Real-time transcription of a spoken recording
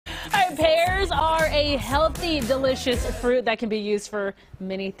right, pears are a healthy, delicious fruit that can be used for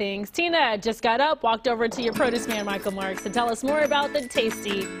many things. Tina just got up, walked over to your produce man, Michael Marks, to tell us more about the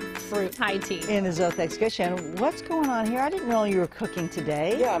tasty fruit. Hi, T. In the Zothex kitchen, what's going on here? I didn't know you were cooking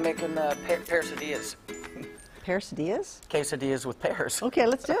today. Yeah, I'm making pearsadillas. Pearsadillas? Quesadillas with pears. Okay,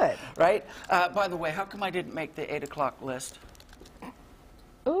 let's do it. Right? By the way, how come I didn't make the 8 o'clock list?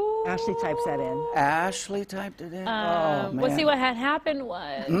 Ooh. Ashley types that in. Ashley typed it in? Oh, man. Well, see, what had happened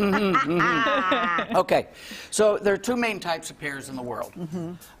was... Okay, so there are two main types of pears in the world.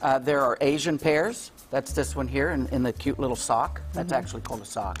 There are Asian pears. That's this one here in the cute little sock. That's actually called a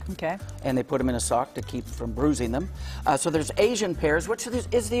sock. Okay. And they put them in a sock to keep from bruising them. So there's Asian pears, which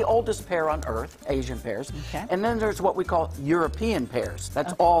is the oldest pear on earth, Asian pears. Okay. And then there's what we call European pears.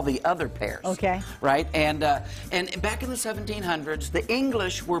 That's all the other pears. Okay. Right? And back in the 1700s, the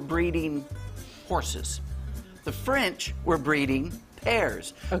English were breeding horses. The French were breeding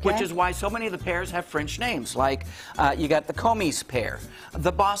pears, which is why so many of the pears have French names. Like you got the Comis pear,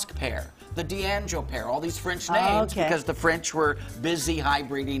 the Bosque pear, the D'Anjou pear, all these French names because the French were busy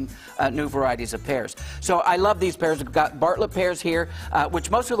hybriding new varieties of pears. So I love these pears. We've got Bartlett pears here,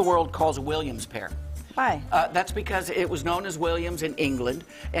 which most of the world calls Williams pear. Why? That's because it was known as Williams in England,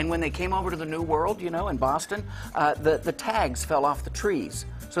 and when they came over to the New World, you know, in Boston, the tags fell off the trees,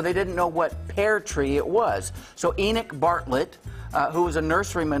 so they didn't know what pear tree it was. So Enoch Bartlett, who was a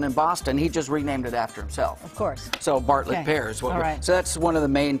nurseryman in Boston, he just renamed it after himself. Of course. So Bartlett pears. All right. So that's one of the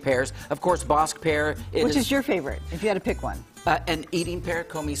main pears. Of course, Bosque pear. Which is your favorite, if you had to pick one? An eating pear,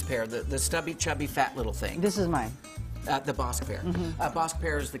 Comis pear, the stubby, chubby, fat little thing. This is mine. The Bosque pear. Bosque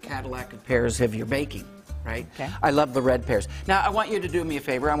pear is the Cadillac of pears if you're baking, right? Okay. I love the red pears. Now, I want you to do me a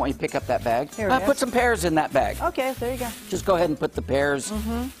favor. I want you to pick up that bag. Here it is. Put some pears in that bag. Okay, there you go. Just go ahead and put the pears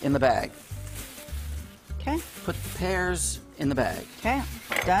in the bag. Okay. Put the pears in the bag. Okay,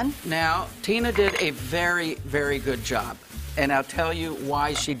 done? Now, Tina did a very, very good job. And I'll tell you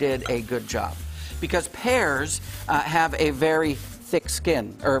why she did a good job. Because pears have a very thick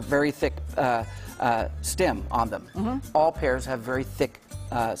skin, or very thick stem on them. All pears have very thick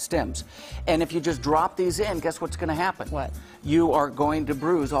stems. And if you just drop these in, guess what's going to happen? What? You are going to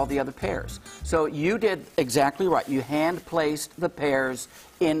bruise all the other pears. So you did exactly right. You hand placed the pears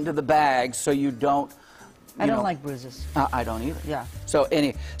into the bag so you don't. I don't like bruises. I don't either. Yeah. So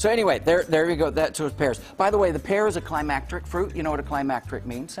anyway, there you go. That's what pears. By the way, the pear is a climacteric fruit. You know what a climacteric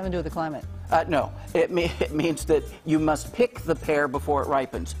means? Something to do with the climate. No, it means that you must pick the pear before it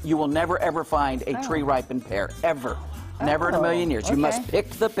ripens. You will never ever find a tree-ripened pear, ever. Never in a million years. You must pick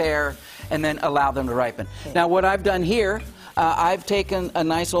the pear and then allow them to ripen. Now, what I've done here, I've taken a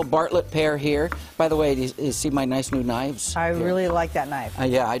nice little Bartlett pear here. By the way, do you see my nice new knives? I really like that knife.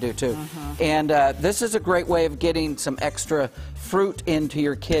 Yeah, I do too. And this is a great way of getting some extra fruit into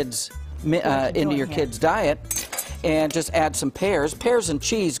your kids' kids' diet. And just add some pears. Pears and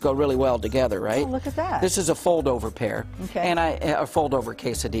cheese go really well together, right? Oh, look at that. This is a fold-over pear. Okay. And a fold-over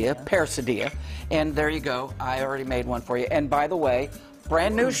quesadilla, pearsadilla. And there you go. I already made one for you. And by the way,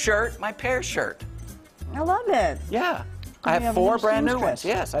 brand new shirt, my pear shirt. I love it. Yeah. I have 4 brand new ones.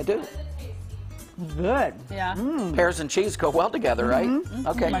 Yes, I do. Good. Yeah. Pears and cheese go well together, right?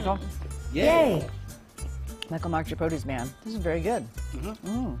 Okay. Michael. Yay. Michael Marks, your produce man. This is very good.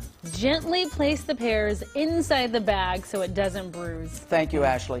 Gently place the pears inside the bag so it doesn't bruise. Thank you,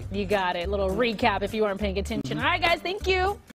 Ashley. You got it. Little recap if you weren't paying attention. All right, guys, thank you.